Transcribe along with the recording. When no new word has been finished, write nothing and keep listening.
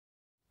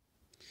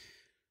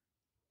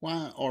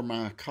Why are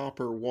my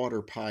copper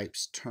water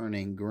pipes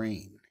turning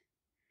green?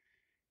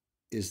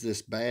 Is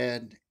this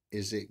bad?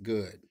 Is it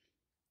good?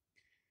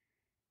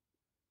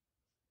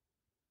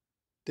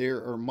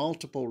 There are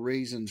multiple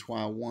reasons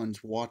why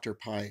one's water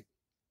pipe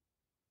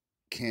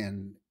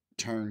can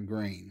turn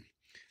green.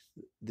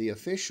 The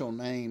official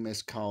name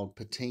is called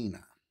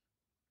patina.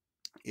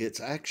 It's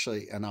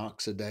actually an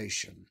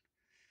oxidation.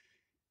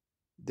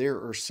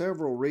 There are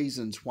several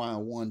reasons why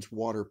one's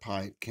water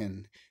pipe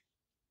can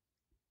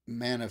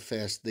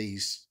manifest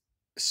these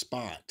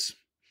spots.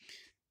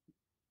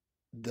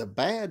 The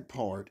bad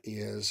part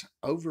is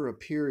over a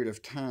period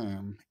of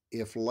time,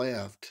 if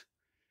left,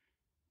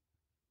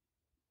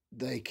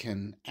 they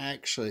can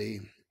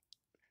actually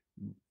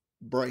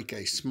break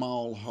a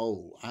small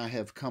hole. I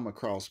have come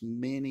across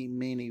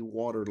many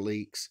water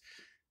leaks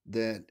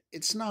that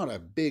it's not a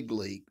big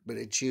leak, but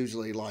it's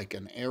usually like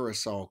an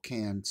aerosol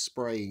can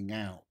spraying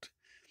out.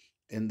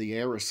 And the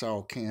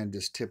aerosol can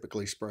just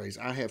typically sprays.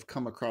 I have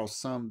come across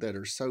some that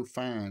are so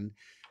fine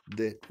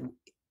that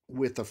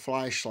with a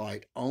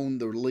flashlight on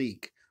the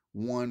leak,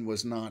 one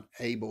was not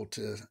able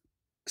to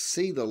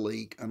see the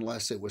leak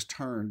unless it was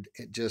turned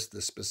at just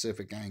the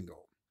specific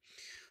angle.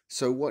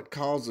 So what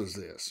causes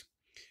this?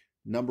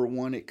 Number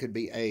one, it could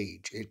be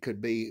age. It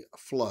could be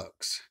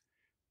flux.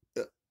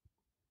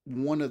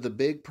 One of the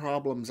big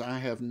problems I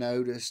have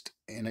noticed,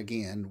 and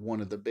again, one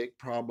of the big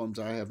problems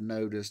I have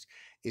noticed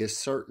is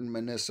certain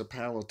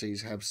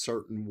municipalities have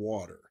certain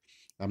water.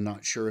 I'm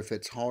not sure if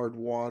it's hard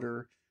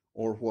water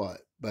or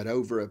what, but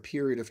over a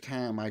period of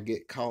time, I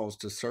get calls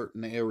to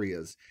certain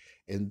areas.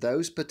 In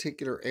those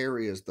particular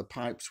areas, the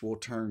pipes will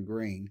turn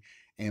green.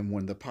 And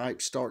when the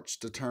pipe starts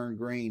to turn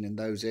green in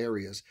those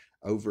areas,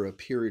 over a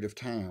period of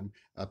time,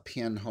 a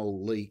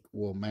pinhole leak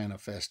will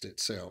manifest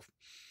itself.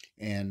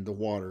 And the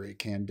water, it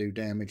can do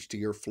damage to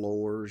your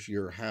floors,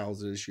 your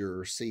houses,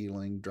 your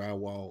ceiling,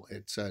 drywall,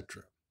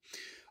 etc.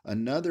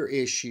 Another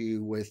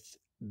issue with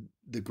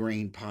the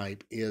green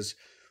pipe is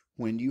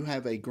when you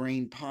have a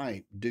green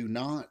pipe, do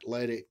not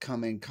let it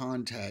come in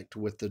contact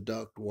with the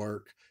duct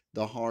work,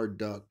 the hard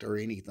duct, or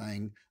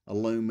anything,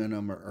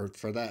 aluminum, or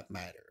for that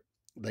matter.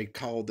 They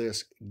call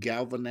this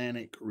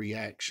galvanic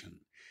reaction.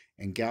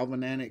 And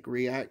galvanic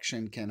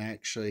reaction can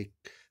actually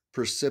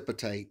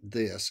precipitate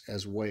this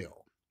as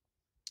well.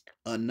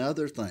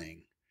 Another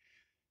thing,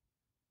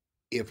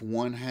 if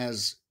one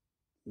has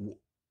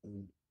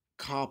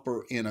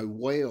copper in a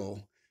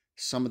well,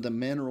 some of the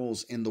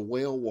minerals in the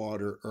well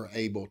water are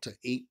able to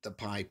eat the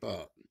pipe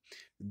up.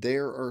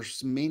 There are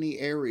many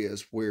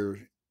areas where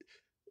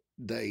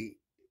the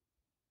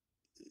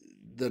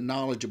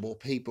knowledgeable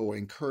people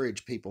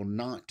encourage people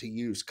not to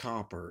use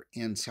copper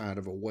inside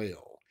of a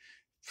well.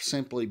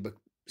 Simply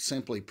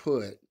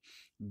put,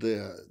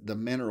 the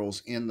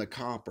minerals in the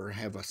copper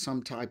have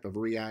some type of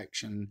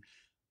reaction.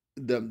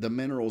 The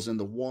minerals in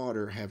the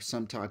water have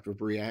some type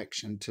of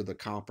reaction to the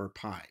copper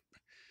pipe.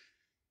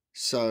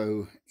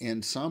 So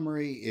in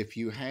summary, if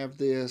you have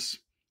this,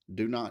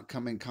 do not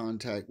come in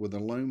contact with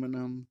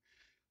aluminum.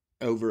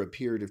 Over a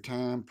period of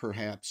time,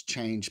 perhaps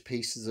change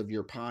pieces of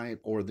your pipe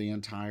or the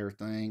entire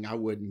thing. I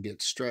wouldn't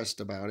get stressed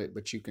about it,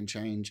 but you can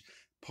change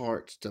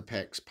parts to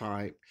PEX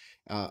pipe,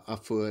 a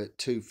foot,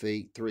 2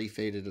 feet, 3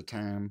 feet at a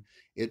time.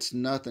 It's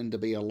nothing to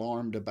be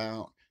alarmed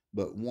about,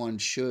 but one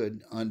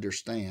should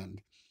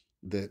understand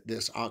that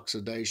this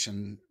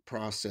oxidation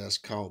process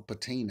called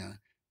patina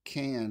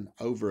can,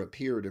 over a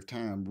period of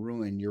time,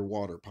 ruin your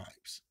water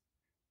pipes.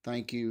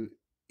 Thank you.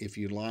 If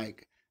you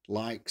like,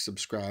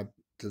 subscribe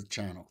to the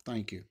channel.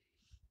 Thank you.